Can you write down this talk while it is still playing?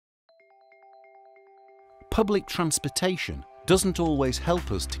public transportation doesn't always help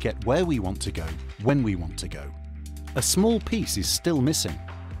us to get where we want to go, when we want to go. A small piece is still missing.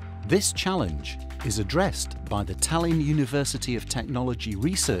 This challenge is addressed by the Tallinn University of Technology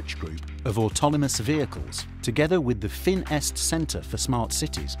Research Group of Autonomous Vehicles, together with the FinEst Centre for Smart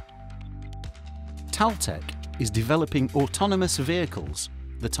Cities. TalTech is developing autonomous vehicles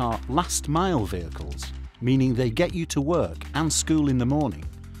that are last-mile vehicles, meaning they get you to work and school in the morning,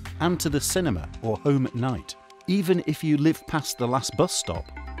 and to the cinema or home at night, even if you live past the last bus stop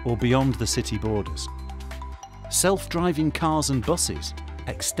or beyond the city borders. Self-driving cars and buses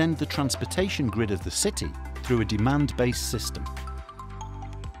extend the transportation grid of the city through a demand-based system.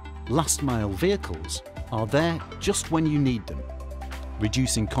 Last-mile vehicles are there just when you need them,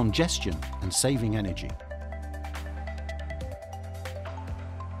 reducing congestion and saving energy.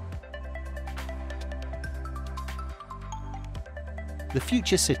 The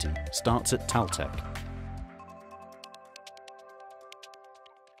future city starts at TalTech.